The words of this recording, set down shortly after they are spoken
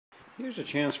Here's a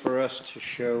chance for us to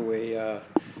show a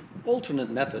alternate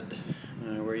method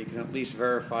where you can at least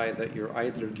verify that your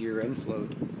idler gear end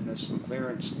float has some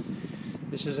clearance.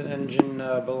 This is an engine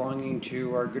belonging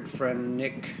to our good friend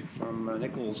Nick from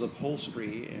Nichols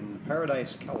Upholstery in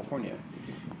Paradise, California.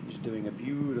 He's doing a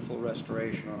beautiful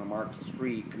restoration on a Mark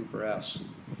III Cooper S.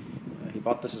 He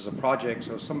bought this as a project,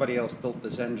 so somebody else built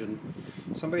this engine.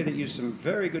 Somebody that used some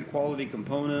very good quality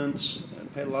components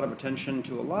and paid a lot of attention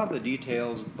to a lot of the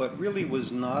details, but really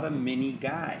was not a mini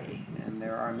guy. And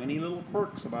there are many little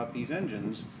quirks about these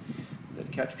engines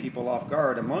that catch people off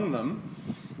guard. Among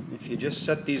them, if you just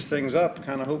set these things up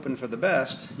kind of hoping for the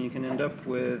best, you can end up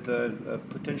with a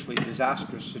potentially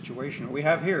disastrous situation. What we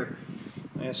have here,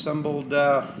 I assembled,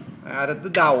 added the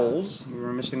dowels. We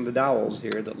were missing the dowels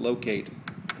here that locate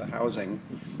the housing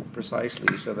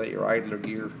precisely so that your idler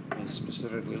gear is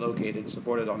specifically located,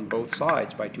 supported on both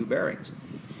sides by two bearings.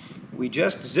 We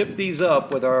just zip these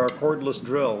up with our cordless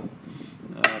drill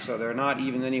so they're not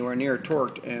even anywhere near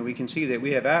torqued, and we can see that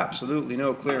we have absolutely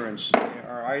no clearance.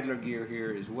 Our idler gear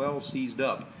here is well seized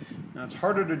up. Now it's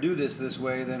harder to do this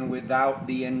way than without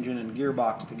the engine and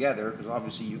gearbox together, because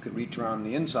obviously you could reach around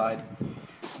the inside.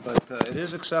 But it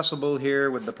is accessible here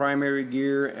with the primary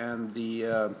gear and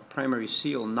the primary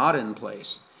seal not in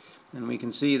place. And we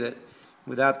can see that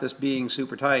without this being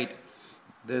super tight,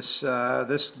 this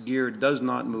gear does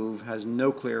not move, has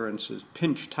no clearance, is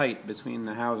pinch tight between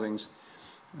the housings.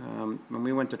 When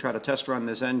we went to try to test run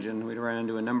this engine, we ran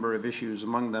into a number of issues.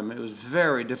 Among them, it was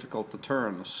very difficult to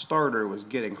turn. The starter was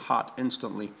getting hot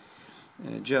instantly,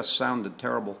 and it just sounded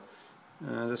terrible.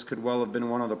 This could well have been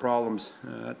one of the problems.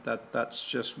 That's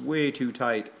just way too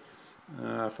tight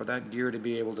for that gear to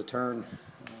be able to turn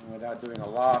without doing a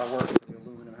lot of work with the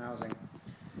aluminum housing.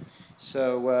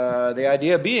 So the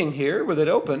idea being here with it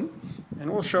open,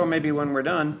 and we'll show maybe when we're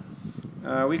done,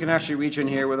 we can actually reach in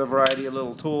here with a variety of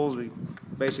little tools.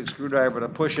 Basic screwdriver to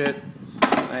push it.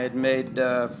 I had made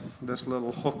this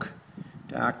little hook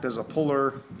to act as a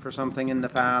puller for something in the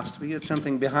past. We get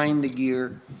something behind the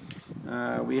gear.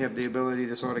 We have the ability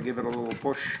to sort of give it a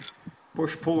little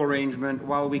push-pull arrangement.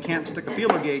 While we can't stick a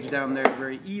feeler gauge down there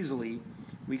very easily,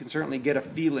 we can certainly get a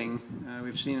feeling.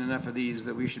 We've seen enough of these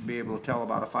that we should be able to tell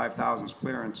about a 5/1000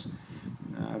 clearance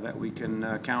that we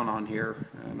can count on here,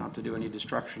 not to do any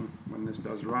destruction when this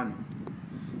does run.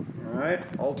 All right,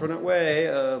 alternate way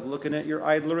of looking at your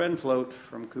idler end float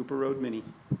from Cooper Road Mini.